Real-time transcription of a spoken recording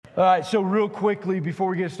All right, so real quickly before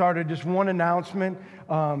we get started, just one announcement.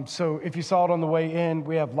 So if you saw it on the way in,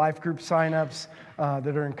 we have life group signups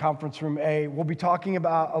that are in conference room A. We'll be talking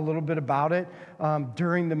about a little bit about it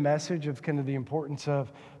during the message of kind of the importance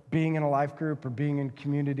of being in a life group or being in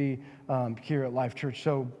community here at Life Church.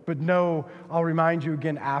 So, but no, I'll remind you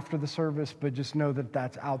again after the service, but just know that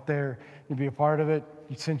that's out there. You'll be a part of it.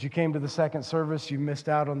 Since you came to the second service, you missed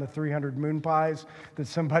out on the 300 moon pies that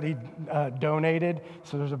somebody donated.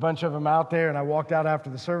 So there's a bunch of them out there. And I walked out after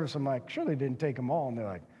the service. I'm like, sure they didn't take them all. And they're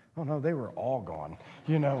like, oh no, they were all gone,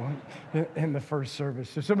 in the first service.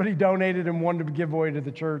 So somebody donated and wanted to give away to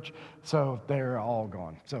the church. So they're all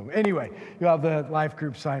gone. So anyway, you have the life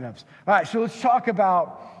group signups. All right, so let's talk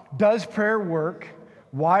about, does prayer work?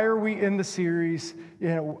 Why are we in the series?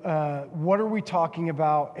 What are we talking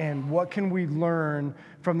about? And what can we learn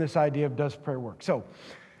from this idea of does prayer work? So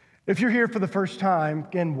if you're here for the first time,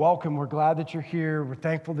 again, welcome. We're glad that you're here. We're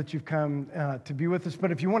thankful that you've come to be with us.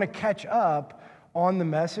 But if you want to catch up on the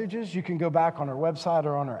messages, you can go back on our website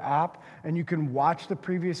or on our app, and you can watch the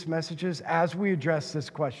previous messages as we address this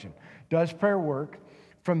question. Does prayer work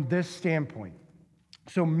from this standpoint?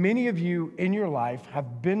 So many of you in your life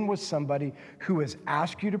have been with somebody who has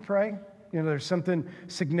asked you to pray. There's something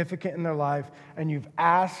significant in their life, and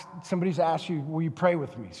somebody's asked you, will you pray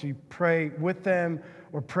with me? So you pray with them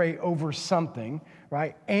or pray over something,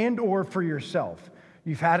 right? And or for yourself.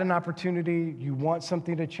 You've had an opportunity, you want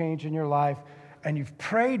something to change in your life, and you've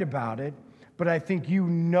prayed about it, but I think you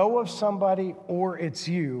know of somebody or it's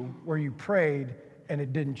you where you prayed and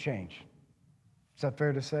it didn't change. Is that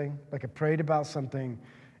fair to say? Like I prayed about something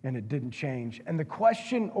and it didn't change. And the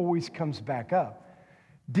question always comes back up.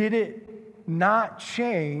 Did it not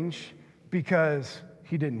change because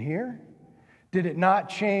he didn't hear? Did it not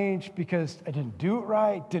change because I didn't do it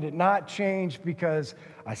right? Did it not change because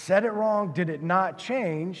I said it wrong? Did it not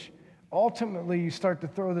change? Ultimately, you start to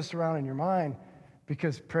throw this around in your mind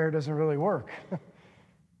because prayer doesn't really work,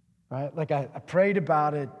 right? Like I prayed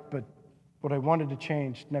about it, but what I wanted to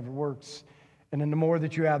change never works. And then the more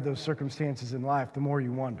that you have those circumstances in life, the more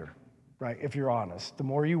you wonder, right? If you're honest, the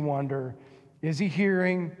more you wonder, is he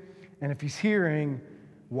hearing? And if he's hearing,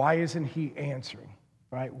 why isn't he answering,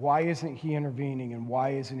 right? Why isn't he intervening? And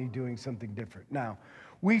why isn't he doing something different? Now,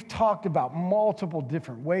 we've talked about multiple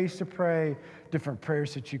different ways to pray, different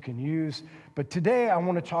prayers that you can use. But today I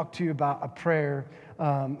want to talk to you about a prayer,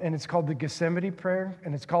 and it's called the Gethsemane prayer.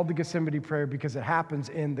 And it's called the Gethsemane prayer because it happens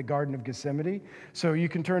in the Garden of Gethsemane. So you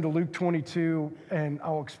can turn to Luke 22, and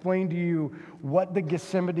I'll explain to you what the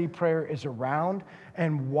Gethsemane prayer is around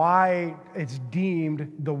and why it's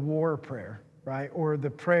deemed the war prayer, right? Or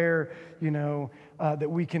the prayer,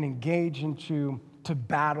 that we can engage into to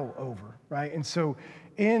battle over, right? And so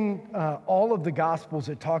in all of the Gospels,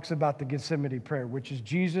 it talks about the Gethsemane prayer, which is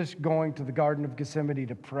Jesus going to the Garden of Gethsemane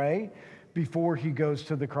to pray before he goes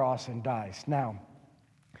to the cross and dies. Now,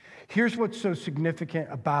 here's what's so significant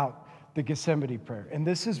about the Gethsemane prayer, and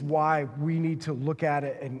this is why we need to look at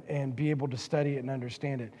it and be able to study it and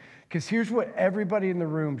understand it. Because here's what everybody in the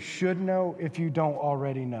room should know if you don't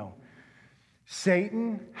already know.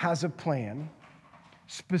 Satan has a plan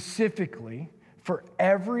specifically for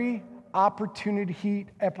every opportunity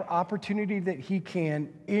that he can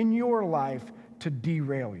in your life to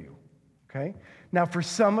derail you, okay? Now, for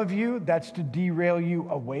some of you, that's to derail you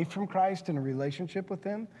away from Christ in a relationship with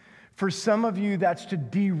him. For some of you, that's to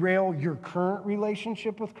derail your current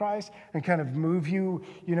relationship with Christ and kind of move you,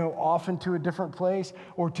 off into a different place,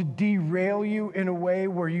 or to derail you in a way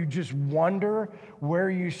where you just wonder where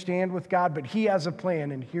you stand with God. But he has a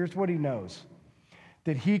plan, and here's what he knows.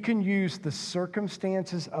 That he can use the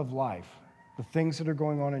circumstances of life, the things that are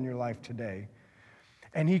going on in your life today,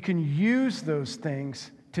 and he can use those things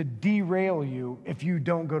to derail you if you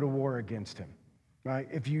don't go to war against him, right?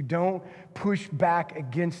 If you don't push back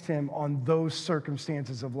against him on those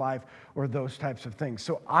circumstances of life or those types of things.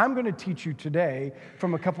 So I'm going to teach you today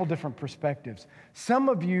from a couple different perspectives. Some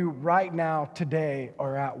of you right now today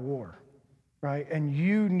are at war. Right? And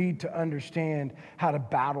you need to understand how to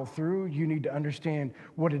battle through. You need to understand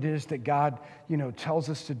what it is that God,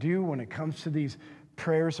 tells us to do when it comes to these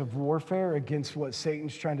prayers of warfare against what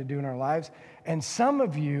Satan's trying to do in our lives. And some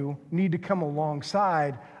of you need to come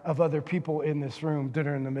alongside of other people in this room that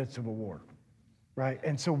are in the midst of a war. Right?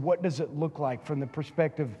 And so what does it look like from the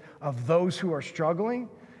perspective of those who are struggling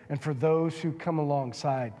and for those who come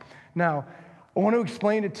alongside? Now, I want to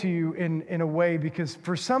explain it to you in a way because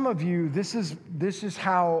for some of you, this is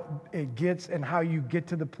how it gets and how you get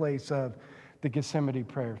to the place of the Gethsemane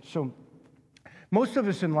prayer. So Most of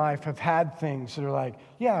us in life have had things that are like,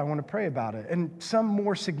 yeah, I want to pray about it. And some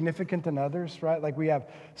more significant than others, right? Like we have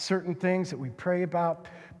certain things that we pray about,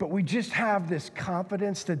 but we just have this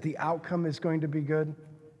confidence that the outcome is going to be good,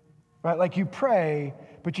 right? Like you pray,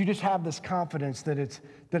 but you just have this confidence that it's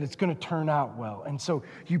going to turn out well. And so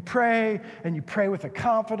you pray, and you pray with a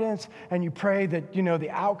confidence, and you pray that, the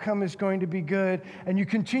outcome is going to be good, and you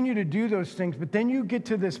continue to do those things, but then you get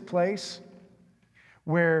to this place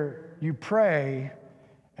where you pray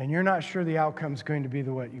and you're not sure the outcome's going to be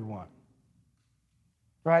the way you want,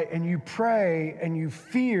 right? And you pray and you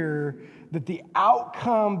fear that the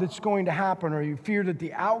outcome that's going to happen, or you fear that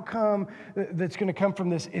the outcome that's going to come from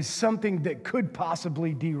this is something that could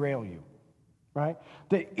possibly derail you, right?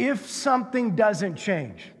 That if something doesn't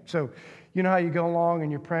change, so you know how you go along and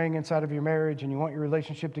you're praying inside of your marriage and you want your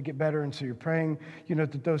relationship to get better, and so you're praying,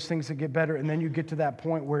 that those things that get better, and then you get to that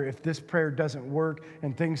point where if this prayer doesn't work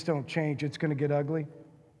and things don't change, it's going to get ugly,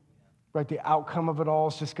 right? The outcome of it all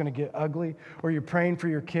is just going to get ugly. Or you're praying for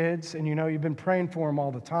your kids, and you've been praying for them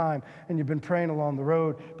all the time, and you've been praying along the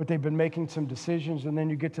road, but they've been making some decisions, and then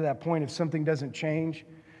you get to that point, if something doesn't change,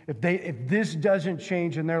 if this doesn't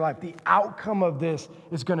change in their life, the outcome of this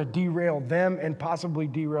is going to derail them and possibly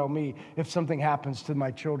derail me if something happens to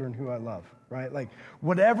my children who I love, right? Like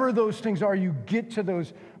whatever those things are, you get to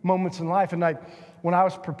those moments in life. And when I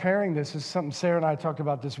was preparing this is something Sarah and I talked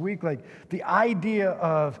about this week, like the idea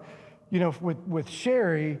of, with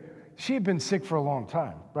Sherry, she had been sick for a long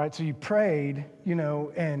time, right? So you prayed,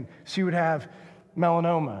 and she would have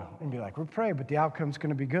melanoma and be like, we're praying, but the outcome's going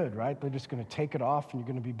to be good, right? They're just going to take it off and you're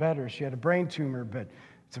going to be better. She had a brain tumor, but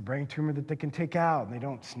it's a brain tumor that they can take out, and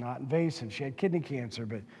it's not invasive. She had kidney cancer,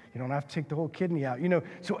 but you don't have to take the whole kidney out.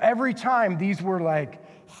 So every time these were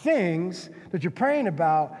like things that you're praying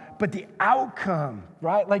about, but the outcome,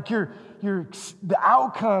 right? Like the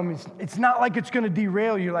outcome it's not like it's going to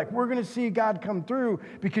derail you. Like we're going to see God come through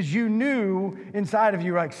because you knew inside of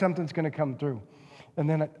you, like something's going to come through. And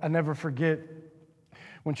then I never forget,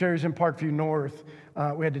 when Sherry was in Parkview North,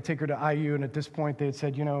 we had to take her to IU, and at this point they had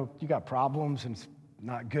said, you got problems and it's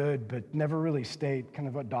not good, but never really state kind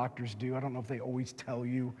of what doctors do. I don't know if they always tell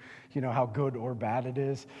you, how good or bad it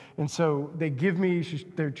is. And so they give me,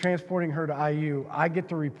 they're transporting her to IU. I get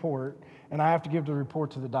the report, and I have to give the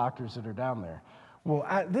report to the doctors that are down there. Well,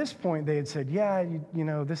 at this point, they had said, yeah,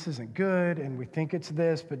 this isn't good, and we think it's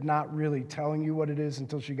this, but not really telling you what it is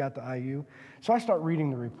until she got to IU. So I start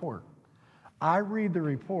reading the report. I read the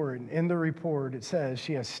report, and in the report, it says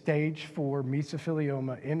she has stage 4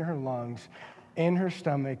 mesothelioma in her lungs, in her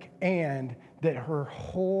stomach, and that her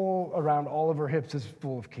around all of her hips is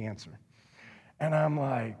full of cancer. And I'm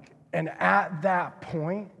like, and at that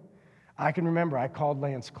point, I can remember I called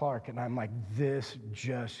Lance Clark, and I'm like, this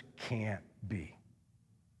just can't be.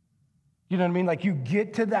 You know what I mean? Like you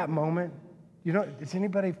get to that moment. Does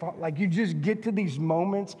anybody, like you just get to these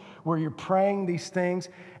moments where you're praying these things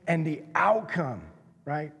and the outcome,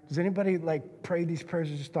 right? Does anybody like pray these prayers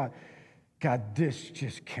and just thought, God, this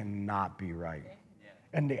just cannot be right.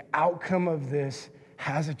 And the outcome of this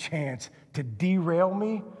has a chance to derail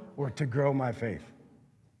me or to grow my faith,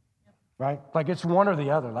 right? Like it's one or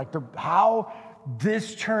the other, like how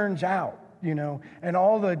this turns out. And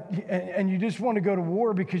and you just want to go to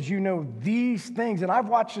war because these things, and I've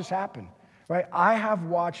watched this happen, right? I have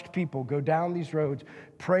watched people go down these roads,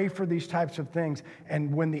 pray for these types of things,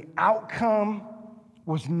 and when the outcome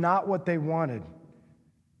was not what they wanted,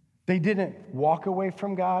 they didn't walk away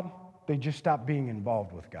from God, they just stopped being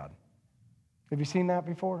involved with God. Have you seen that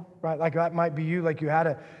before? Right? Like that might be you, like you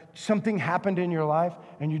had something happened in your life,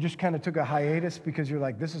 and you just kind of took a hiatus because you're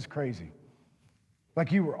like, this is crazy.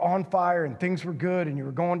 Like you were on fire and things were good and you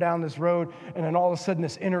were going down this road, and then all of a sudden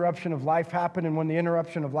this interruption of life happened, and when the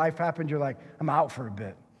interruption of life happened, you're like, I'm out for a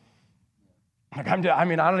bit. Like I don't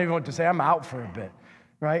even know what to say, I'm out for a bit,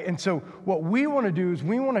 right? And so what we want to do is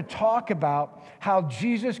we want to talk about how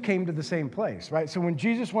Jesus came to the same place, right? So when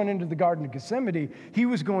Jesus went into the Garden of Gethsemane, he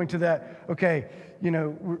was going to that,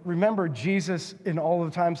 remember Jesus in all of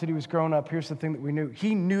the times that he was growing up, here's the thing that we knew.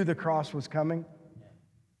 He knew the cross was coming.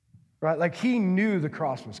 Right? Like he knew the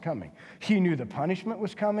cross was coming. He knew the punishment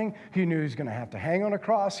was coming. He knew he was going to have to hang on a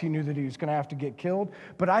cross. He knew that he was going to have to get killed.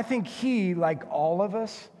 But I think he, like all of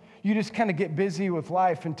us, you just kind of get busy with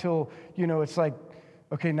life until, it's like,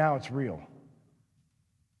 okay, now it's real.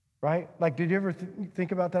 Right? Like, did you ever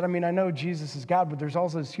think about that? I mean, I know Jesus is God, but there's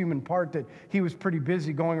also this human part that he was pretty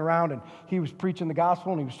busy going around, and he was preaching the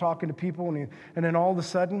gospel, and he was talking to people, and then all of a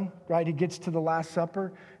sudden, right, he gets to the Last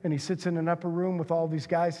Supper, and he sits in an upper room with all these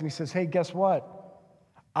guys, and he says, hey, guess what?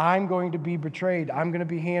 I'm going to be betrayed. I'm going to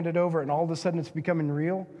be handed over, and all of a sudden it's becoming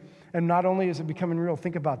real. And not only is it becoming real,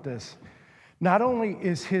 think about this. Not only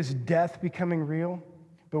is his death becoming real,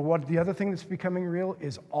 but what the other thing that's becoming real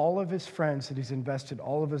is all of his friends that he's invested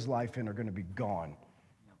all of his life in are going to be gone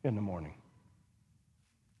in the morning.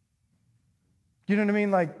 You know what I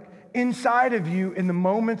mean? Like inside of you, in the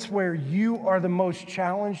moments where you are the most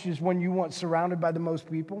challenged is when you want surrounded by the most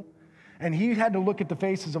people. And he had to look at the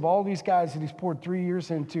faces of all these guys that he's poured 3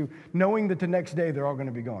 years into, knowing that the next day they're all going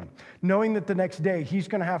to be gone. Knowing that the next day he's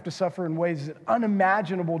going to have to suffer in ways that are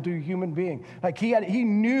unimaginable to a human being. Like he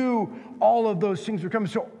knew all of those things were coming.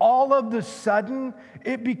 So all of the sudden,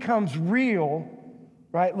 it becomes real,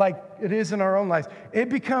 right? Like it is in our own lives. It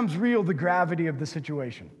becomes real, the gravity of the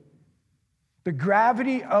situation. The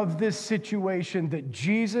gravity of this situation that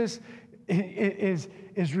Jesus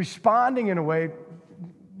is responding in a way.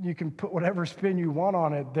 You can put whatever spin you want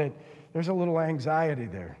on it, that there's a little anxiety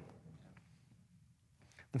there.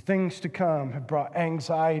 The things to come have brought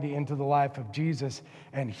anxiety into the life of Jesus,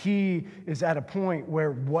 and he is at a point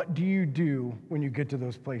where what do you do when you get to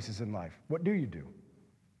those places in life? What do you do?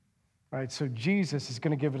 Right? So Jesus is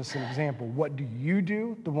going to give us an example. What do you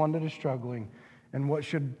do, the one that is struggling, and what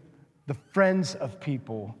should the friends of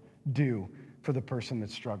people do for the person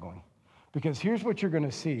that's struggling? Because here's what you're going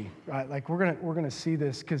to see, right? Like we're going to see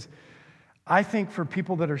this because I think for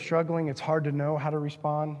people that are struggling, it's hard to know how to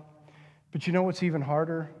respond. But you know what's even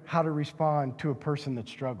harder? How to respond to a person that's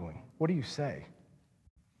struggling. What do you say?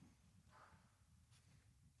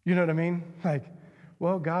 You know what I mean? Like,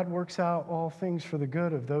 well, God works out all things for the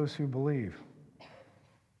good of those who believe.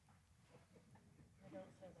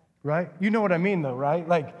 Right? You know what I mean though, right?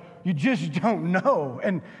 Like, you just don't know.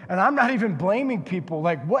 And I'm not even blaming people.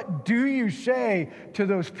 Like, what do you say to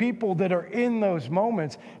those people that are in those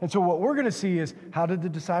moments? And so what we're going to see is, how did the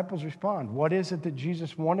disciples respond? What is it that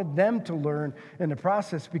Jesus wanted them to learn in the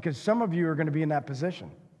process? Because some of you are going to be in that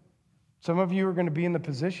position. Some of you are going to be in the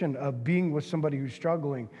position of being with somebody who's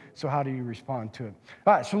struggling. So how do you respond to it?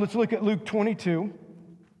 All right, so let's look at Luke 22,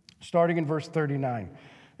 starting in verse 39.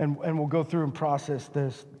 And we'll go through and process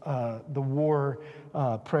this, the war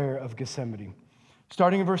prayer of Gethsemane.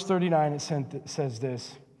 Starting in verse 39, it says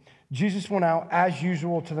this: Jesus went out as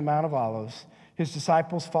usual to the Mount of Olives. His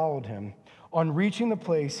disciples followed him. On reaching the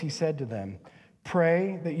place, he said to them,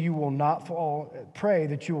 pray that you will not fall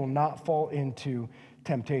into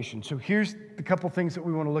temptation. So here's the couple things that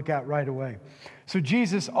we want to look at right away. So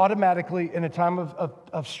Jesus automatically, in a time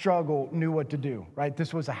of struggle, knew what to do, right?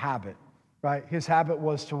 This was a habit. Right? His habit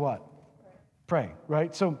was to what? Pray,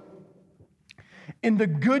 right? So in the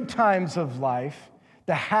good times of life,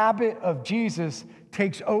 the habit of Jesus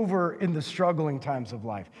takes over in the struggling times of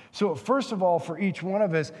life. So first of all, for each one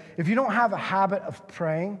of us, if you don't have a habit of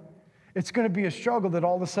praying, it's going to be a struggle that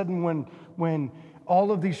all of a sudden when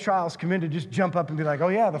all of these trials come in, to just jump up and be like, oh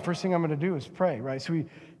yeah, the first thing I'm going to do is pray, right? So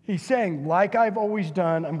he's saying, like I've always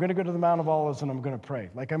done, I'm going to go to the Mount of Olives and I'm going to pray.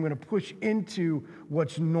 Like I'm going to push into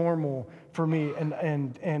what's normal for me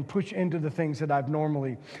and push into the things that I've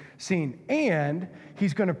normally seen. And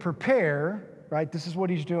he's going to prepare, right? This is what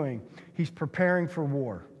he's doing. He's preparing for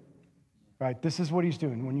war, right? This is what he's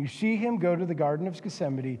doing. When you see him go to the Garden of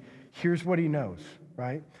Gethsemane, here's what he knows,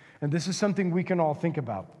 right? And this is something we can all think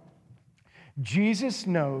about. Jesus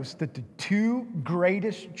knows that the two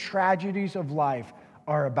greatest tragedies of life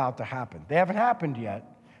are about to happen. They haven't happened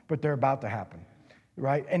yet, but they're about to happen,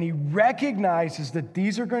 right? And he recognizes that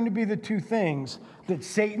these are going to be the two things that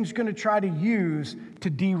Satan's going to try to use to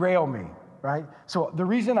derail me, right? So the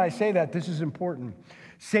reason I say that, this is important.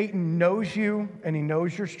 Satan knows you and he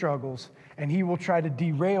knows your struggles, and he will try to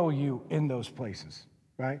derail you in those places,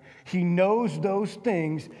 right? He knows those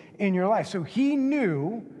things in your life. So he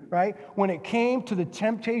knew, right, when it came to the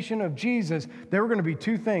temptation of Jesus, there were going to be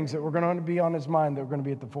two things that were going to be on his mind that were going to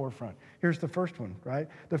be at the forefront. Here's the first one, right?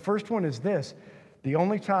 The first one is this: the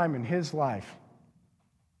only time in his life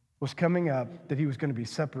was coming up that he was going to be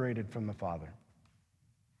separated from the Father.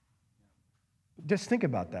 Just think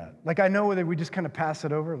about that. Like, I know that we just kind of pass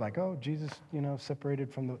it over, like, oh, Jesus,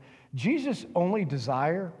 separated from the... Jesus' only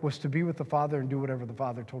desire was to be with the Father and do whatever the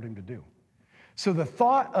Father told him to do. So the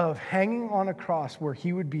thought of hanging on a cross where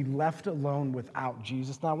he would be left alone without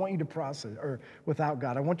Jesus, now I want you to process, or without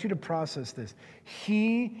God, I want you to process this.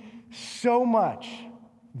 He so much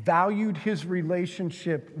valued his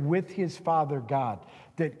relationship with his Father God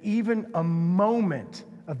that even a moment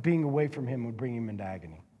of being away from him would bring him into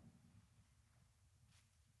agony.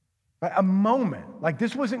 A moment, like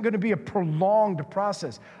this wasn't going to be a prolonged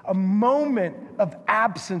process. A moment of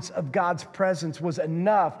absence of God's presence was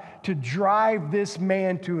enough to drive this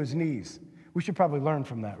man to his knees. We should probably learn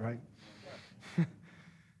from that, right?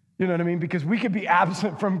 You know what I mean? Because we could be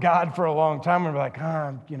absent from God for a long time and we're like,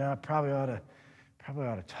 I probably ought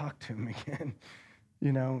to talk to him again.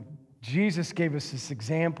 Jesus gave us this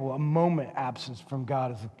example. A moment absence from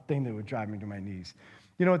God is the thing that would drive me to my knees.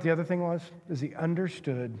 You know what the other thing was? Is he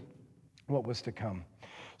understood what was to come.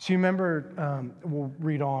 So you remember, we'll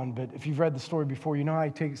read on, but if you've read the story before, you know how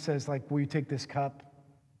it says, like, will you take this cup,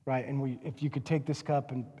 right? And if you could take this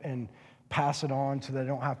cup and pass it on so that I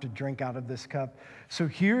don't have to drink out of this cup. So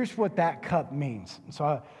here's what that cup means. So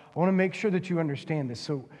I want to make sure that you understand this.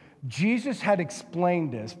 So Jesus had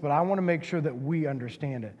explained this, but I want to make sure that we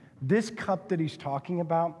understand it. This cup that he's talking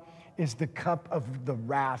about is the cup of the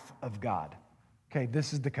wrath of God. Okay,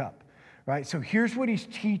 this is the cup, right? So here's what he's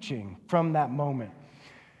teaching from that moment.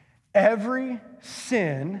 Every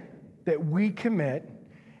sin that we commit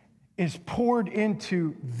is poured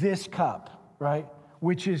into this cup, right?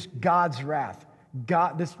 Which is God's wrath.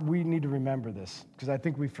 We need to remember this because I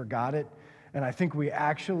think we forgot it. And I think we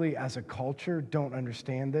actually, as a culture, don't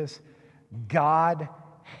understand this. God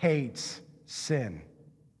hates sin.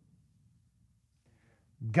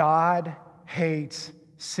 God hates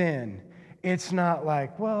sin. It's not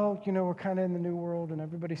like, well, we're kind of in the new world and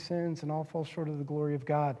everybody sins and all falls short of the glory of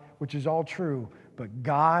God, which is all true. But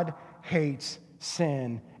God hates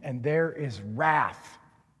sin and there is wrath.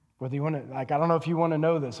 Whether you want to, I don't know if you want to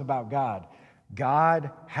know this about God.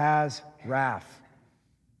 God has wrath,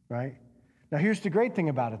 right? Now, here's the great thing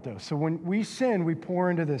about it, though. So when we sin, we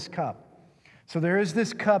pour into this cup. So there is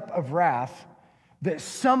this cup of wrath that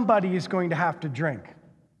somebody is going to have to drink,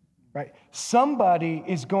 right? Somebody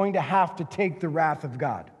is going to have to take the wrath of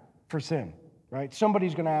God for sin, right?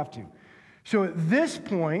 Somebody's going to have to. So at this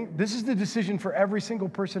point, this is the decision for every single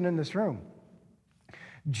person in this room.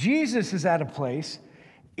 Jesus is at a place.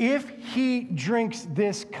 If he drinks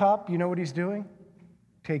this cup, you know what he's doing?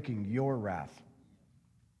 Taking your wrath.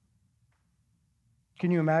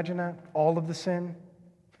 Can you imagine that? All of the sin?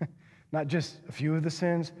 Not just a few of the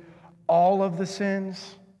sins. All of the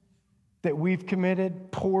sins that we've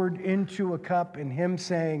committed poured into a cup and him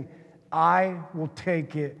saying, I will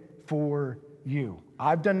take it for you.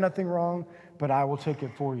 I've done nothing wrong, but I will take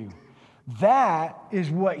it for you. That is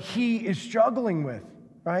what he is struggling with.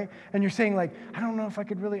 Right? And you're saying, like, I don't know if I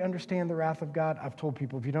could really understand the wrath of God. I've told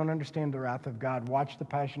people, if you don't understand the wrath of God, watch The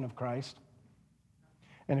Passion of Christ.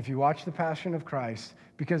 And if you watch The Passion of Christ,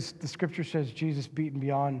 because the scripture says Jesus beaten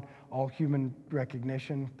beyond all human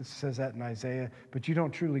recognition, this says that in Isaiah, but you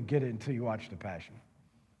don't truly get it until you watch The Passion.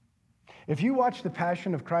 If you watch The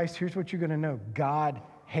Passion of Christ, here's what you're going to know. God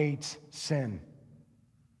hates sin.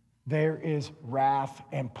 There is wrath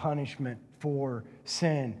and punishment for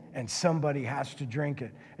sin, and somebody has to drink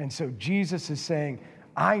it. And so Jesus is saying,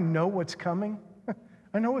 I know what's coming.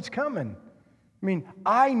 I know what's coming.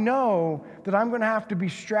 I know that I'm going to have to be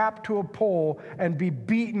strapped to a pole and be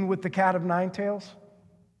beaten with the cat of nine tails.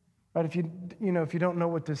 Right? If you don't know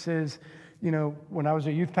what this is, when I was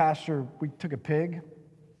a youth pastor, we took a pig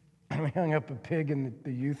and we hung up a pig in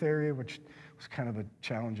the youth area, which was kind of a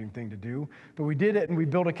challenging thing to do. But we did it, and we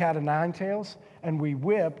built a cat of nine tails, and we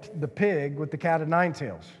whipped the pig with the cat of nine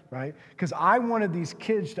tails, right? Because I wanted these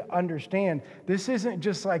kids to understand this isn't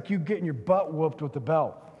just like you getting your butt whooped with a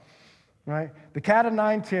belt, right? The cat of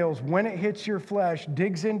nine tails, when it hits your flesh,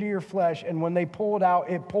 digs into your flesh, and when they pull it out,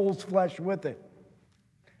 it pulls flesh with it.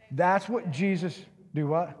 That's what Jesus, do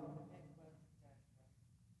what?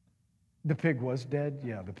 The pig was dead?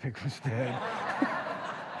 Yeah, the pig was dead.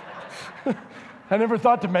 I never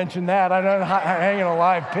thought to mention that. I'm hanging a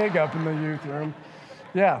live pig up in the youth room.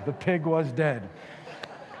 Yeah, the pig was dead.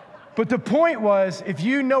 But the point was, if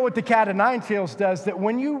you know what the cat of nine tails does, that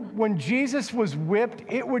when Jesus was whipped,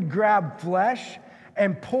 it would grab flesh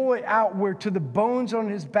and pull it out where to the bones on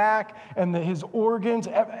his back and his organs.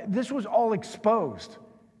 This was all exposed,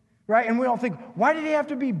 right? And we all think, why did he have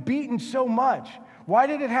to be beaten so much? Why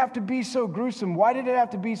did it have to be so gruesome? Why did it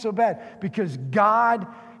have to be so bad? Because God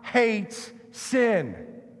hates sin.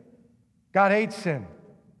 God hates sin.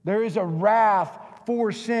 There is a wrath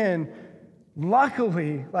for sin.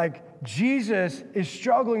 Luckily, Jesus is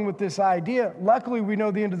struggling with this idea. Luckily, we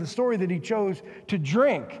know the end of the story that he chose to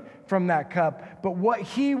drink from that cup. But what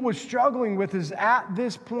he was struggling with is at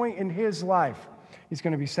this point in his life, he's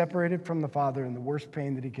going to be separated from the Father in the worst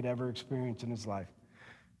pain that he could ever experience in his life.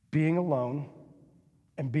 Being alone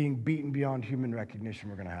and being beaten beyond human recognition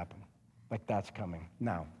were going to happen. That's coming.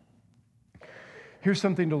 Now, here's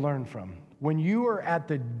something to learn from. When you are at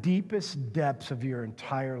the deepest depths of your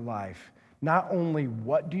entire life, not only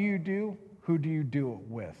what do you do, who do you do it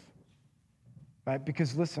with? Right?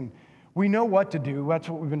 Because listen, we know what to do. That's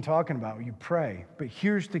what we've been talking about. You pray. But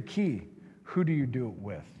here's the key. Who do you do it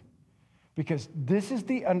with? Because this is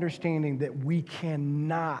the understanding that we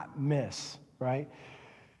cannot miss, right?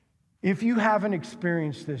 If you haven't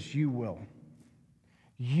experienced this, you will.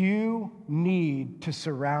 You need to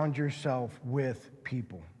surround yourself with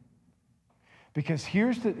people. Because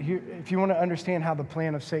if you want to understand how the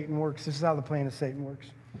plan of Satan works, this is how the plan of Satan works.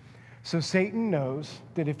 So Satan knows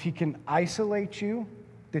that if he can isolate you,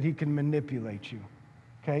 that he can manipulate you.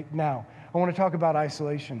 Okay, now, I want to talk about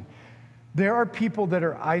isolation. There are people that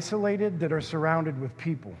are isolated that are surrounded with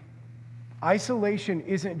people. Isolation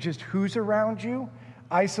isn't just who's around you.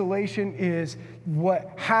 Isolation is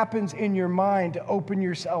what happens in your mind to open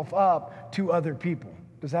yourself up to other people.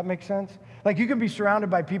 Does that make sense? Like you can be surrounded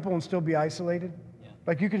by people and still be isolated.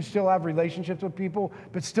 Like you can still have relationships with people,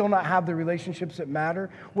 but still not have the relationships that matter.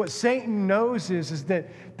 What Satan knows is that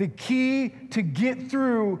the key to get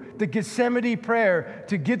through the Gethsemane prayer,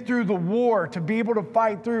 to get through the war, to be able to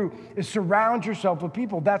fight through, is surround yourself with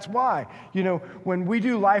people. That's why, when we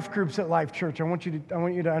do life groups at Life Church, I want you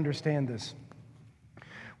to understand this.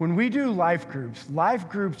 When we do life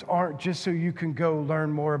groups aren't just so you can go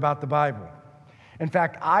learn more about the Bible. In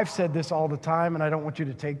fact, I've said this all the time, and I don't want you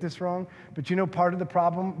to take this wrong, but part of the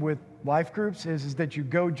problem with life groups is that you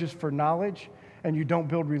go just for knowledge and you don't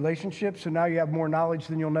build relationships, so now you have more knowledge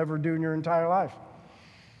than you'll never do in your entire life.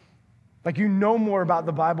 Like you know more about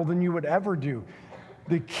the Bible than you would ever do.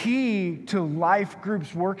 The key to life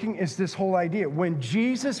groups working is this whole idea. When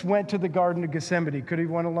Jesus went to the Garden of Gethsemane, could he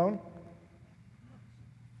have went alone?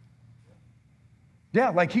 Yeah,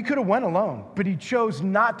 like he could have went alone, but he chose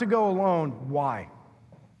not to go alone. Why?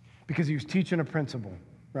 Because he was teaching a principle,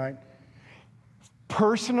 right?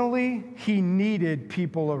 Personally, he needed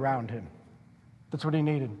people around him. That's what he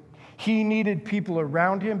needed. He needed people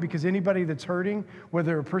around him because anybody that's hurting,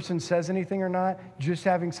 whether a person says anything or not, just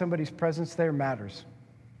having somebody's presence there matters.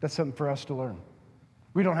 That's something for us to learn.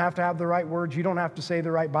 We don't have to have the right words. You don't have to say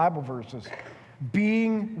the right Bible verses.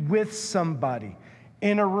 Being with somebody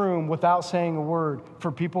in a room without saying a word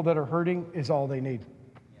for people that are hurting is all they need.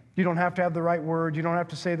 You don't have to have the right word. You don't have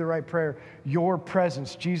to say the right prayer. Your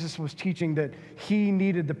presence. Jesus was teaching that he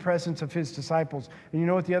needed the presence of his disciples. And you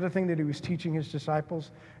know what the other thing that he was teaching his disciples?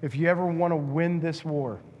 If you ever want to win this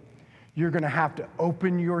war, you're going to have to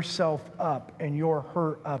open yourself up and your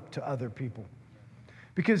hurt up to other people.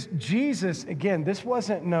 Because Jesus, again, this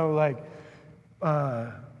wasn't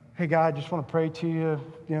hey, God, I just want to pray to you,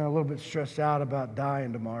 a little bit stressed out about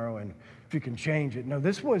dying tomorrow, and if you can change it. No,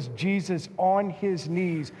 this was Jesus on his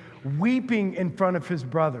knees, weeping in front of his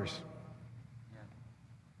brothers.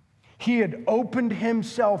 He had opened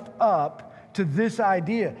himself up to this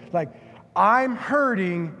idea. Like, I'm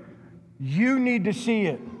hurting, you need to see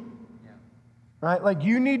it. Right? Like,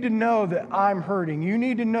 you need to know that I'm hurting. You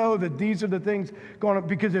need to know that these are the things going on.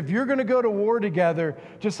 Because if you're going to go to war together,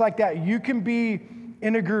 just like that, you can be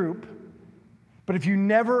in a group, but if you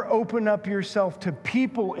never open up yourself to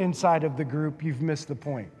people inside of the group, you've missed the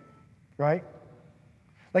point, right?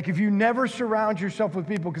 Like if you never surround yourself with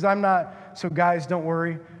people, so guys, don't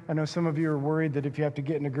worry. I know some of you are worried that if you have to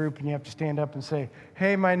get in a group and you have to stand up and say,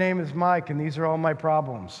 hey, my name is Mike and these are all my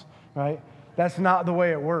problems, right? That's not the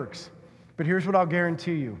way it works. But here's what I'll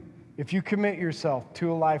guarantee you. If you commit yourself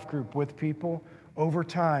to a life group with people, over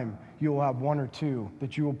time, you will have one or two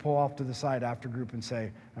that you will pull off to the side after group and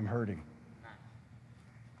say, I'm hurting.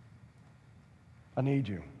 I need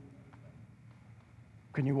you.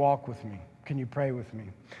 Can you walk with me? Can you pray with me?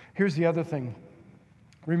 Here's the other thing.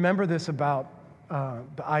 Remember this about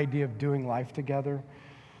the idea of doing life together.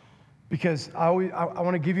 Because I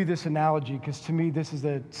want to give you this analogy, because to me,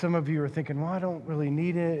 some of you are thinking, well, I don't really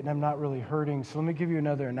need it, and I'm not really hurting. So let me give you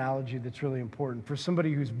another analogy that's really important. For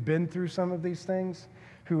somebody who's been through some of these things,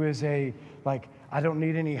 who is I don't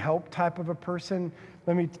need any help type of a person,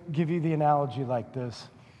 let me give you the analogy like this.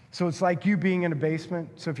 So it's like you being in a basement.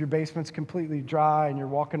 So if your basement's completely dry and you're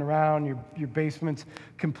walking around, your basement's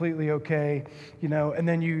completely okay, and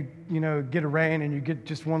then you get a rain and you get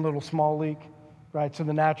just one little small leak. Right, so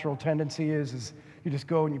the natural tendency is you just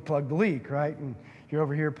go and you plug the leak, right? And you're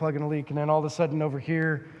over here plugging a leak, and then all of a sudden over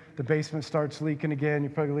here, the basement starts leaking again, you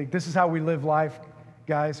plug a leak. This is how we live life,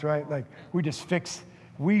 guys, right? Like we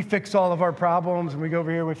fix all of our problems, and we go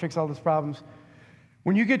over here, we fix all these problems.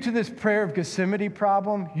 When you get to this prayer of Gethsemane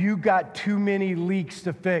problem, you got too many leaks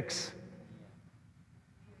to fix.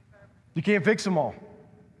 You can't fix them all.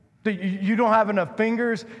 You don't have enough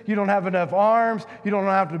fingers, you don't have enough arms, you don't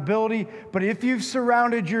have the ability. But if you've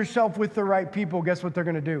surrounded yourself with the right people, guess what they're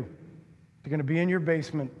going to do? They're going to be in your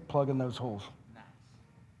basement plugging those holes.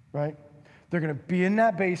 Right? They're going to be in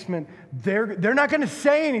that basement. They're not going to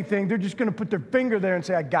say anything. They're just going to put their finger there and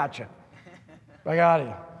say, I got you. I got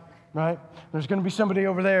you. right? There's going to be somebody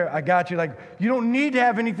over there. I got you. Like, you don't need to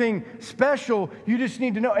have anything special. You just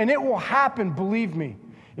need to know. And it will happen, believe me.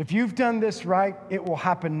 If you've done this right, it will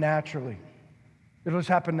happen naturally. It'll just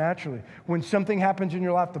happen naturally. When something happens in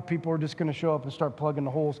your life, the people are just going to show up and start plugging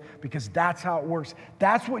the holes because that's how it works.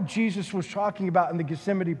 That's what Jesus was talking about in the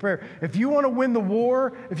Gethsemane prayer. If you want to win the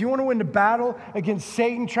war, if you want to win the battle against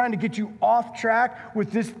Satan trying to get you off track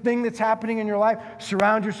with this thing that's happening in your life,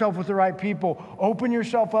 surround yourself with the right people. Open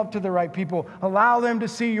yourself up to the right people. Allow them to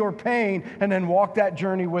see your pain and then walk that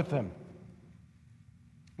journey with them.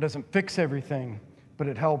 It doesn't fix everything, but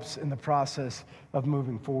it helps in the process of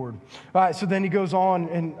moving forward. All right, so then he goes on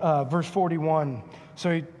in verse 41.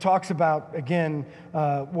 So he talks about, again,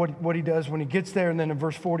 what he does when he gets there. And then in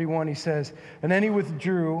verse 41, he says, and then he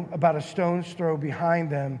withdrew about a stone's throw behind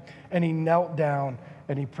them, and he knelt down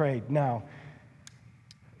and he prayed. Now,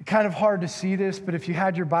 kind of hard to see this, but if you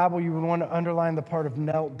had your Bible, you would want to underline the part of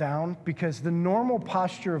knelt down, because the normal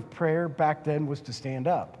posture of prayer back then was to stand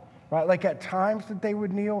up. Right? Like at times that they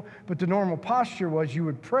would kneel, but the normal posture was you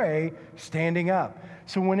would pray standing up.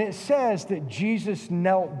 So when it says that Jesus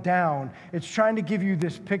knelt down, it's trying to give you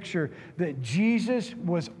this picture that Jesus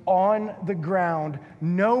was on the ground,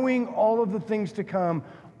 knowing all of the things to come,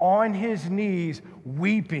 on his knees,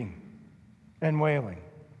 weeping and wailing.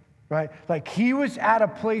 Right? Like he was at a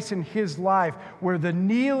place in his life where the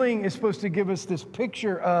kneeling is supposed to give us this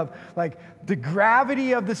picture of like the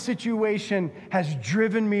gravity of the situation has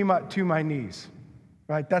driven me to my knees.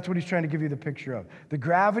 Right? That's what he's trying to give you the picture of. The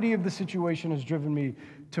gravity of the situation has driven me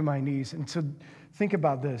to my knees. And so think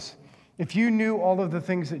about this. If you knew all of the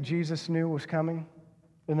things that Jesus knew was coming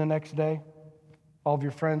in the next day, all of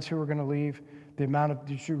your friends who were going to leave, the amount of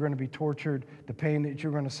that you were going to be tortured, the pain that you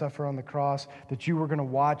were going to suffer on the cross, that you were going to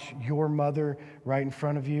watch your mother right in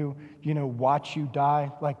front of you, watch you die,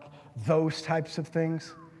 like those types of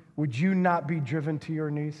things, would you not be driven to your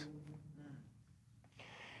knees?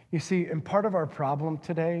 You see, and part of our problem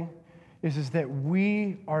today is that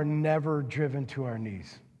we are never driven to our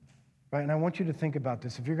knees. Right? And I want you to think about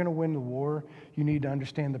this. If you're going to win the war, you need to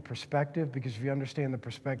understand the perspective, because if you understand the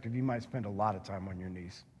perspective, you might spend a lot of time on your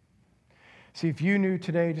knees. See, if you knew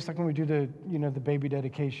today, just like when we do the baby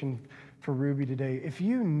dedication for Ruby today, if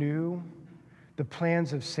you knew the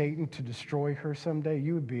plans of Satan to destroy her someday,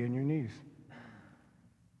 you would be on your knees.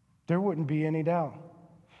 There wouldn't be any doubt.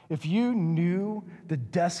 If you knew the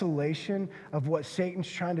desolation of what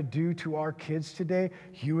Satan's trying to do to our kids today,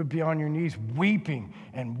 you would be on your knees weeping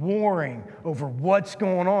and warring over what's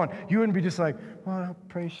going on. You wouldn't be just like, well, I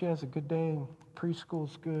pray she has a good day,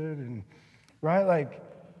 preschool's good, and right?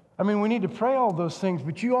 We need to pray all those things,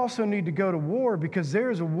 but you also need to go to war because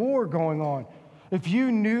there is a war going on. If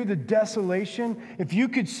you knew the desolation, if you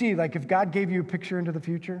could see, like if God gave you a picture into the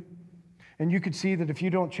future, and you could see that if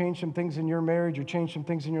you don't change some things in your marriage or change some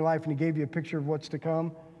things in your life, and he gave you a picture of what's to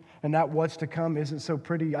come, and that what's to come isn't so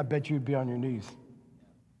pretty, I bet you'd be on your knees.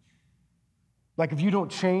 Like if you don't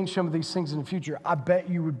change some of these things in the future, I bet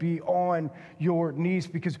you would be on your knees,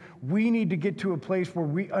 because we need to get to a place where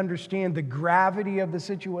we understand the gravity of the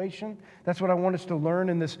situation. That's what I want us to learn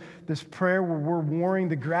in this prayer where we're warring.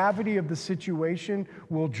 The gravity of the situation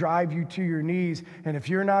will drive you to your knees. And if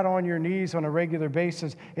you're not on your knees on a regular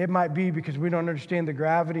basis, it might be because we don't understand the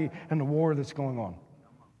gravity and the war that's going on.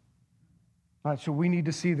 All right, so we need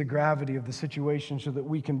to see the gravity of the situation so that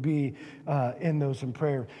we can be in those in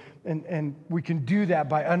prayer. And we can do that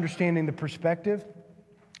by understanding the perspective,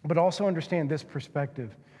 but also understand this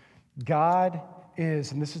perspective. God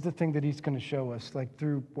is, and this is the thing that he's going to show us, like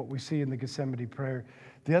through what we see in the Gethsemane prayer.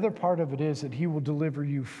 The other part of it is that he will deliver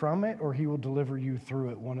you from it, or he will deliver you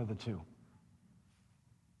through it, one of the two.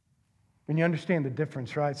 And you understand the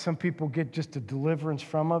difference, right? Some people get just a deliverance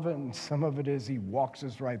from of it, and some of it is he walks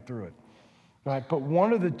us right through it. Right? But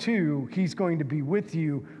one of the two, he's going to be with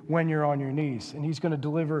you when you're on your knees. And he's going to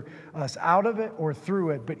deliver us out of it or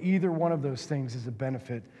through it. But either one of those things is a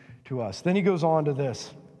benefit to us. Then he goes on to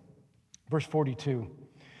this. Verse 42.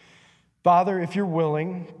 Father, if you're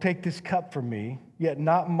willing, take this cup from me, yet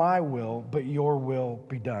not my will, but your will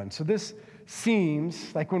be done. So this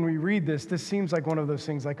seems, like when we read this seems like one of those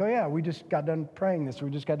things like, oh yeah, we just got done praying this.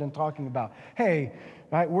 We just got done talking about, hey,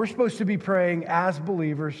 right, we're supposed to be praying as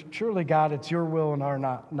believers. Surely, God, it's your will and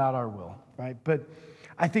not our will, right? But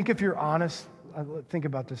I think if you're honest, think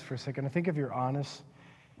about this for a second. I think if you're honest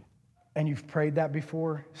and you've prayed that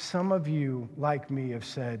before, some of you, like me, have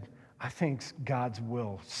said, I think God's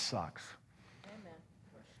will sucks. Amen.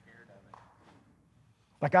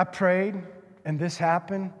 Like I prayed and this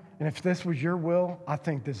happened, and if this was your will, I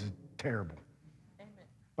think this is terrible. Amen.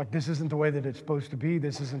 Like, this isn't the way that it's supposed to be.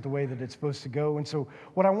 This isn't the way that it's supposed to go. And so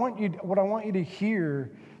what I want you to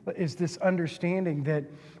hear is this understanding that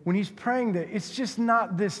when he's praying, that it's just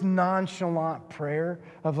not this nonchalant prayer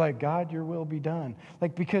of like, God, your will be done.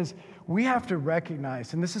 Like, because we have to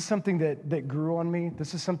recognize, and this is something that grew on me.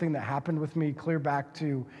 This is something that happened with me clear back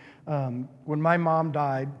to when my mom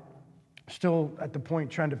died. Still at the point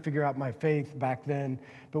trying to figure out my faith back then.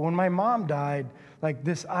 But when my mom died, like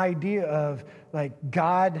this idea of like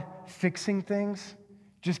God fixing things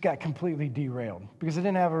just got completely derailed because I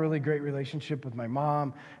didn't have a really great relationship with my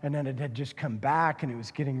mom. And then it had just come back and it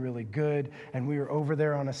was getting really good. And we were over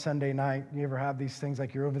there on a Sunday night. You ever have these things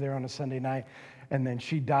like you're over there on a Sunday night and then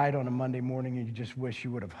she died on a Monday morning and you just wish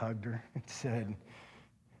you would have hugged her and said,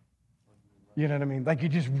 you know what I mean? Like you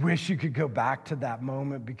just wish you could go back to that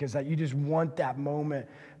moment because you just want that moment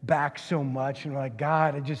back so much. And like,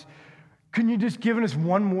 God, couldn't you just given us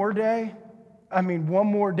one more day? I mean, one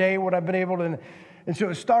more day would I've been able to. And so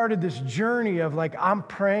it started this journey of like, I'm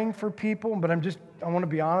praying for people, but I want to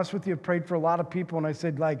be honest with you. I prayed for a lot of people and I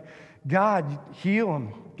said like, God, heal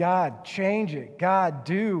them. God, change it. God,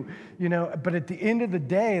 do, but at the end of the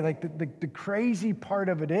day, like the crazy part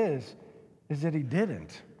of it is that he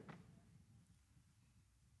didn't.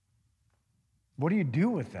 What do you do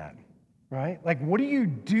with that, right? Like, what do you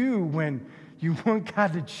do when you want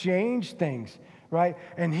God to change things, right?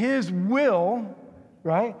 And his will,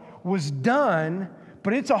 right, was done,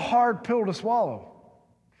 but it's a hard pill to swallow.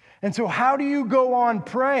 And so how do you go on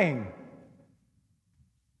praying?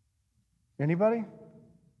 Anybody?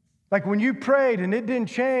 Like when you prayed and it didn't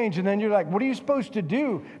change, and then you're like, what are you supposed to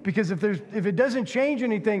do? Because if it doesn't change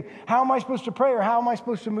anything, how am I supposed to pray or how am I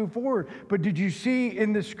supposed to move forward? But did you see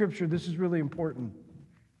in this scripture, this is really important.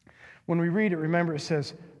 When we read it, remember it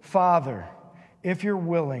says, Father, if you're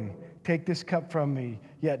willing, take this cup from me,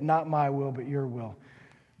 yet not my will, but your will.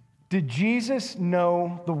 Did Jesus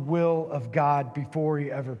know the will of God before he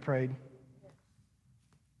ever prayed?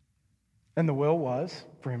 And the will was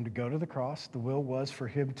for him to go to the cross. The will was for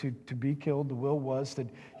him to be killed. The will was that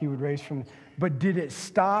he would raise from. But did it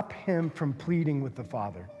stop him from pleading with the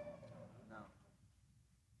Father? No.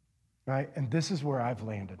 Right? And this is where I've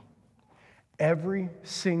landed. Every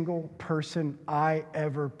single person I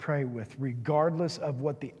ever pray with, regardless of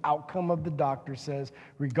what the outcome of the doctor says,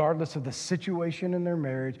 regardless of the situation in their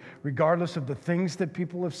marriage, regardless of the things that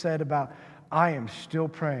people have said about, I am still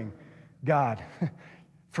praying, God,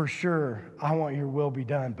 for sure, I want your will be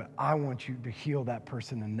done, but I want you to heal that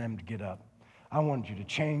person and them to get up. I want you to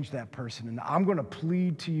change that person. And I'm going to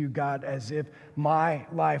plead to you, God, as if my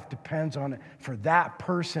life depends on it, for that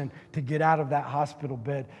person to get out of that hospital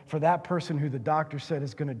bed, for that person who the doctor said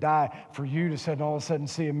is going to die, for you to suddenly all of a sudden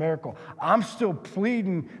see a miracle. I'm still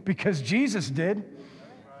pleading because Jesus did.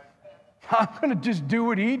 I'm going to just do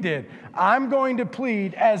what he did. I'm going to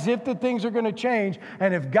plead as if the things are going to change.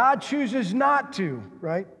 And if God chooses not to,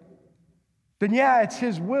 right, then yeah, it's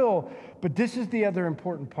his will. But this is the other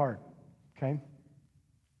important part, okay?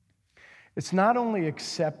 It's not only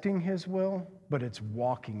accepting his will, but it's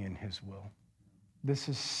walking in his will. This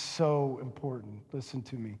is so important. Listen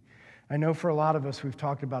to me. I know for a lot of us, we've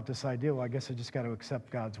talked about this idea, well, I guess I just got to accept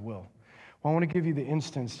God's will. Well, I want to give you the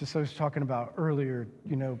instance, just as I was talking about earlier,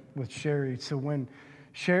 with Sherry. So when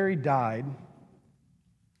Sherry died,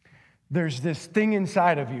 there's this thing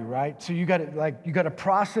inside of you, right? So you got to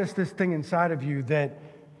process this thing inside of you that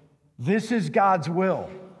this is God's will.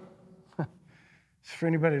 For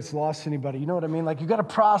anybody that's lost anybody, you know what I mean? Like you got to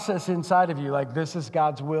process inside of you, like this is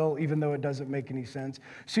God's will, even though it doesn't make any sense.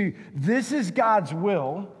 See, this is God's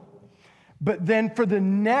will, but then for the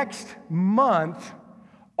next month,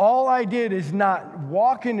 all I did is not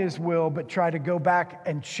walk in his will, but try to go back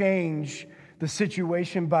and change the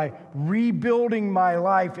situation by rebuilding my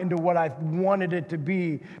life into what I wanted it to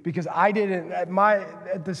be. Because I didn't,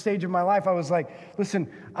 at the stage of my life, I was like, listen,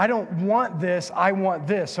 I don't want this, I want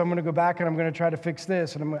this. So I'm going to go back and I'm going to try to fix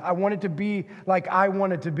this. And I want it to be like I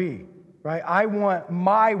want it to be, right? I want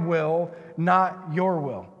my will, not your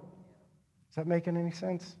will. Is that making any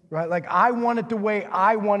sense? Right? Like I want it the way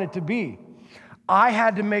I want it to be. I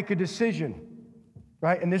had to make a decision,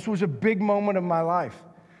 right? And this was a big moment of my life.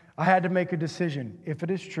 I had to make a decision. If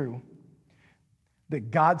it is true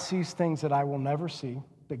that God sees things that I will never see,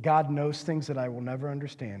 that God knows things that I will never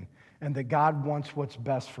understand, and that God wants what's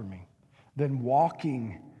best for me, then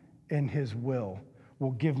walking in his will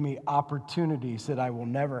give me opportunities that I will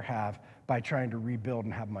never have by trying to rebuild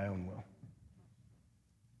and have my own will.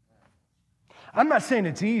 I'm not saying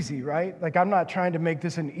it's easy, right? Like, I'm not trying to make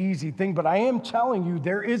this an easy thing, but I am telling you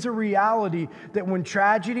there is a reality that when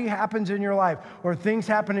tragedy happens in your life or things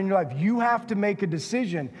happen in your life, you have to make a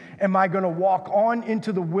decision. Am I going to walk on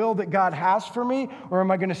into the will that God has for me, or am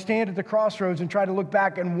I going to stand at the crossroads and try to look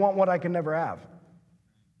back and want what I can never have?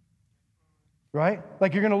 Right?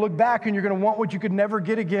 Like, you're going to look back and you're going to want what you could never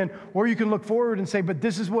get again, or you can look forward and say, but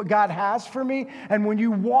this is what God has for me. And when you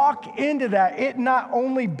walk into that, it not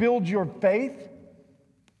only builds your faith,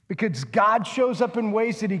 because God shows up in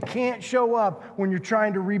ways that he can't show up when you're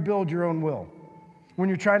trying to rebuild your own will, when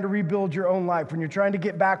you're trying to rebuild your own life, when you're trying to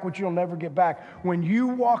get back what you'll never get back. When you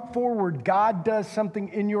walk forward, God does something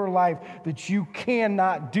in your life that you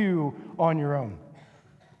cannot do on your own.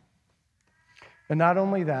 And not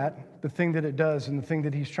only that, the thing that it does and the thing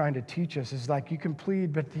that he's trying to teach us is like, you can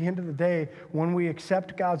plead, but at the end of the day, when we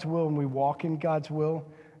accept God's will and we walk in God's will,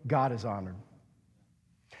 God is honored.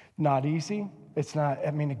 Not easy. It's not,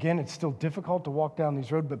 again, it's still difficult to walk down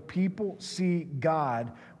these roads, but people see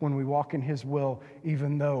God when we walk in his will,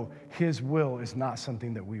 even though his will is not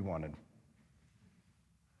something that we wanted.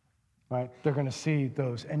 Right? They're going to see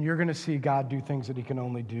those, and you're going to see God do things that he can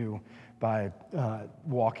only do by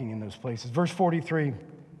walking in those places. Verse 43,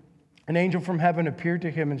 an angel from heaven appeared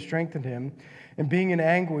to him and strengthened him, and being in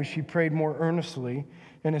anguish, he prayed more earnestly,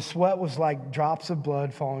 and his sweat was like drops of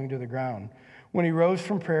blood falling to the ground. When he rose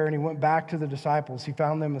from prayer and he went back to the disciples, he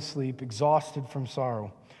found them asleep, exhausted from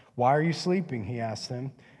sorrow. Why are you sleeping? He asked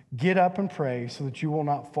them. Get up and pray so that you will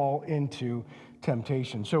not fall into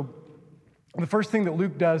temptation. So the first thing that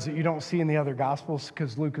Luke does that you don't see in the other Gospels,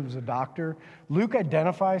 because Luke was a doctor, Luke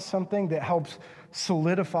identifies something that helps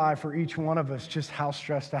solidify for each one of us just how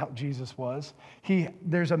stressed out Jesus was.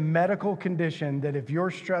 There's a medical condition that if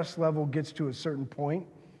your stress level gets to a certain point,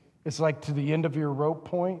 it's like to the end of your rope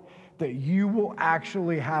point, that you will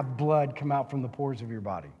actually have blood come out from the pores of your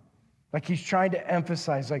body. Like, he's trying to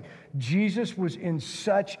emphasize, like, Jesus was in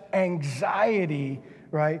such anxiety,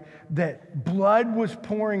 right, that blood was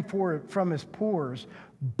pouring from his pores.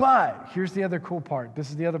 But here's the other cool part. This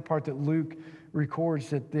is the other part that Luke records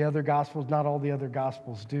that the other Gospels, not all the other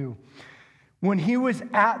Gospels do. When he was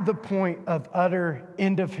at the point of utter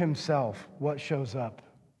end of himself, what shows up?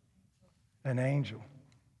 An angel.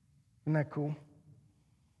 Isn't that cool?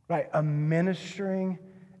 Right, a ministering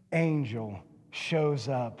angel shows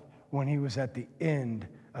up when he was at the end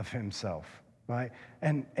of himself, right?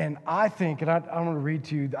 And I think, and I want to read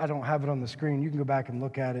to you, I don't have it on the screen, you can go back and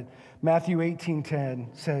look at it. Matthew 18:10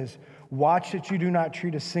 says, watch that you do not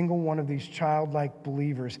treat a single one of these childlike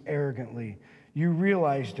believers arrogantly. You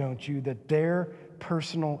realize, don't you, that their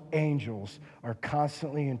personal angels are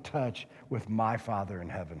constantly in touch with my Father in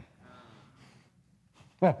heaven.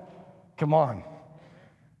 Come on.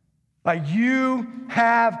 Like, you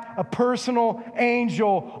have a personal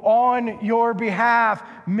angel on your behalf,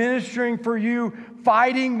 ministering for you,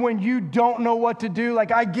 fighting when you don't know what to do.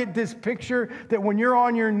 Like, I get this picture that when you're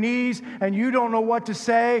on your knees and you don't know what to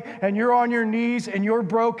say, and you're on your knees and you're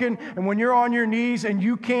broken, and when you're on your knees and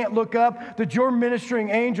you can't look up, that your ministering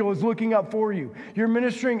angel is looking up for you. Your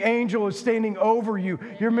ministering angel is standing over you.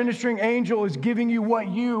 Your ministering angel is giving you what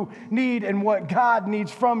you need and what God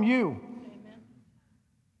needs from you.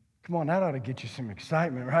 Come on, that ought to get you some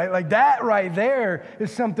excitement, right? Like, that right there is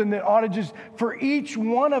something that ought to just, for each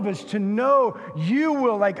one of us to know you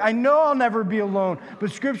will. Like, I know I'll never be alone,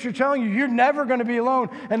 but Scripture telling you, you're never going to be alone.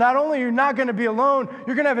 And not only you're not going to be alone,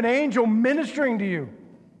 you're going to have an angel ministering to you.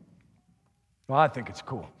 Well, I think it's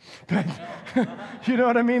cool. You know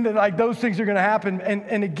what I mean? That, like, those things are going to happen.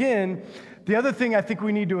 And again, the other thing I think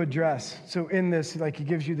we need to address, so in this, like, he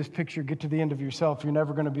gives you this picture, get to the end of yourself. You're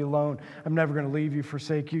never going to be alone. I'm never going to leave you,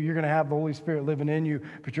 forsake you. You're going to have the Holy Spirit living in you,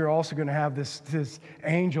 but you're also going to have this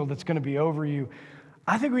angel that's going to be over you.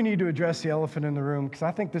 I think we need to address the elephant in the room, because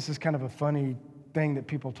I think this is kind of a funny thing that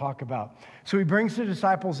people talk about. So he brings the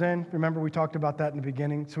disciples in. Remember, we talked about that in the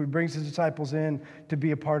beginning. So he brings the disciples in to be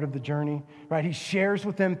a part of the journey, right? He shares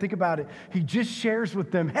with them. Think about it. He just shares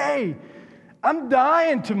with them, hey, I'm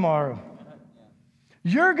dying tomorrow.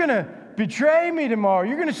 You're going to betray me tomorrow.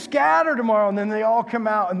 You're going to scatter tomorrow. And then they all come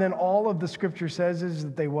out, and then all of the Scripture says is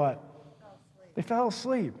that they what? They fell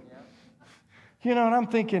asleep. You know, and I'm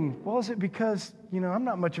thinking, well, is it because, I'm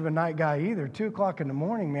not much of a night guy either. 2 o'clock in the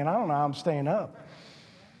morning, man, I don't know how I'm staying up.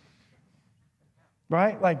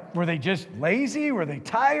 Right? Like, were they just lazy? Were they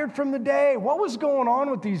tired from the day? What was going on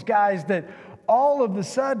with these guys that all of a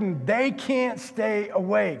sudden they can't stay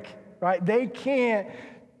awake, right? They can't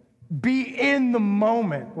be in the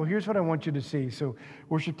moment. Well, here's what I want you to see. So,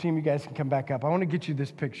 worship team, you guys can come back up. I want to get you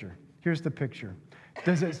this picture. Here's the picture.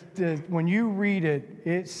 When you read it,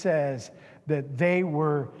 it says that they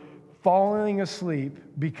were falling asleep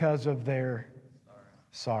because of their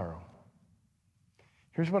sorrow.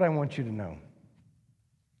 Here's what I want you to know.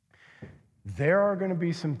 There are going to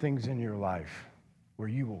be some things in your life where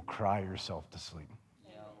you will cry yourself to sleep.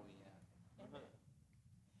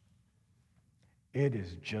 It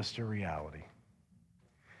is just a reality.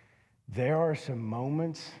 There are some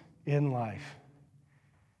moments in life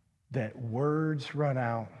that words run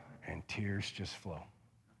out and tears just flow.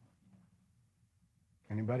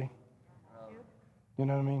 Anybody? You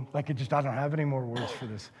know what I mean? Like I don't have any more words for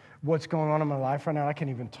this. What's going on in my life right now, I can't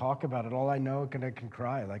even talk about it. All I know, I can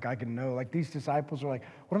cry. Like I can know, like these disciples are like,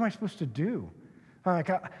 what am I supposed to do?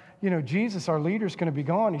 Like, Jesus, our leader, is going to be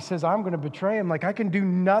gone. He says, I'm going to betray him. Like I can do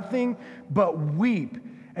nothing but weep.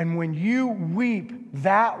 And when you weep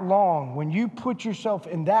that long, when you put yourself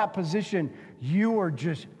in that position, you are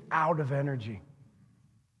just out of energy.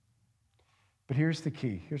 But here's the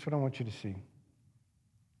key. Here's what I want you to see.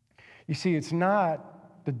 You see, it's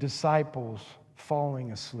not the disciples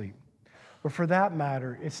falling asleep. Or for that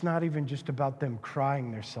matter, it's not even just about them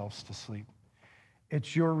crying themselves to sleep.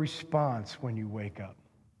 It's your response when you wake up.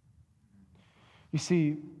 You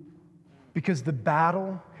see, because the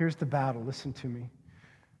battle, here's the battle, listen to me.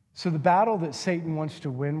 So the battle that Satan wants to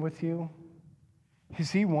win with you is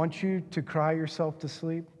he wants you to cry yourself to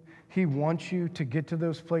sleep. He wants you to get to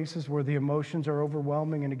those places where the emotions are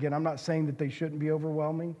overwhelming. And again, I'm not saying that they shouldn't be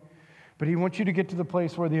overwhelming, but he wants you to get to the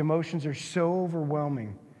place where the emotions are so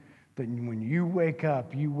overwhelming that when you wake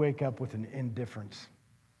up with an indifference.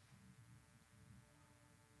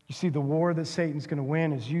 You see, the war that Satan's going to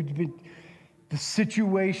win is the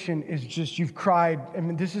situation is just, you've cried. I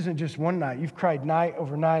mean, this isn't just one night. You've cried night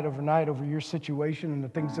over night over night over your situation and the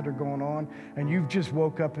things that are going on. And you've just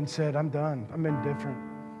woke up and said, I'm done. I'm indifferent.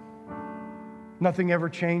 Nothing ever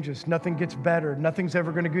changes. Nothing gets better. Nothing's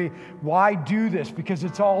ever going to be. Why do this? Because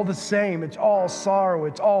it's all the same. It's all sorrow.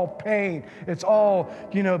 It's all pain. It's all,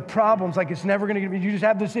 problems. Like it's never going to be. You just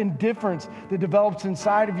have this indifference that develops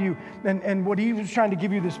inside of you. And what he was trying to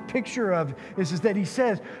give you this picture of is that he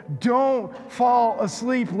says, don't fall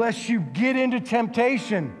asleep lest you get into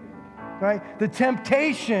temptation. Right? The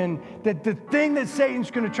temptation, that the thing that Satan's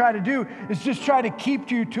going to try to do is just try to keep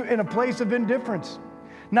you in a place of indifference.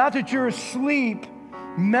 Not that you're asleep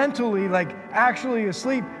mentally, like actually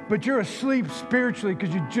asleep, but you're asleep spiritually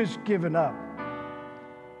because you've just given up.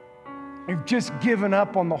 You've just given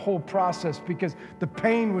up on the whole process because the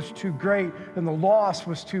pain was too great and the loss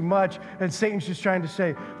was too much. And Satan's just trying to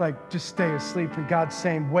say, just stay asleep. And God's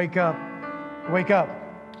saying, wake up, wake up.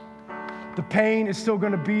 The pain is still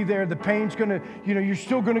going to be there. The pain's going to, you're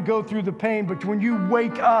still going to go through the pain. But when you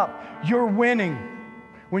wake up, you're winning.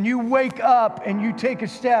 When you wake up and you take a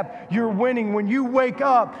step, you're winning. When you wake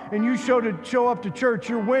up and you show up to church,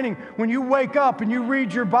 you're winning. When you wake up and you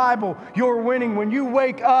read your Bible, you're winning. When you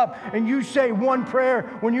wake up and you say one prayer,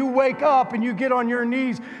 when you wake up and you get on your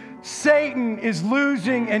knees, Satan is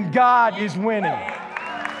losing and God is winning.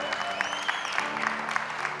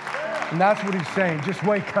 And that's what he's saying. Just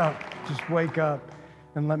wake up. Just wake up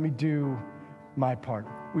and let me do my part.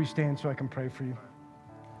 Will you stand so I can pray for you?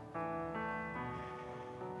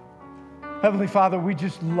 Heavenly Father, we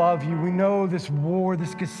just love you. We know this war,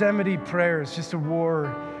 this Gethsemane prayer is just a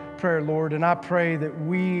war prayer, Lord. And I pray that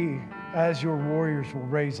we, as your warriors, will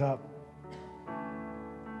raise up.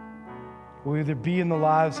 We'll either be in the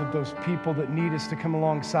lives of those people that need us to come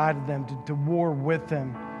alongside of them, to war with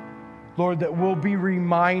them. Lord, that we'll be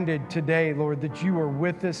reminded today, Lord, that you are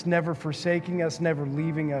with us, never forsaking us, never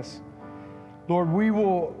leaving us. Lord, we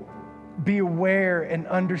will be aware and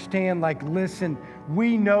understand, listen,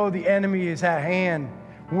 we know the enemy is at hand.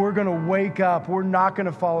 We're going to wake up. We're not going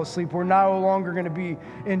to fall asleep. We're no longer going to be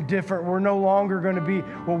indifferent. We're no longer going to be,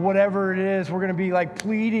 whatever it is, we're going to be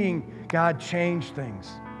pleading, God, change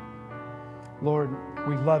things. Lord,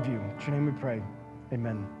 we love you. In your name we pray.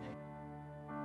 Amen.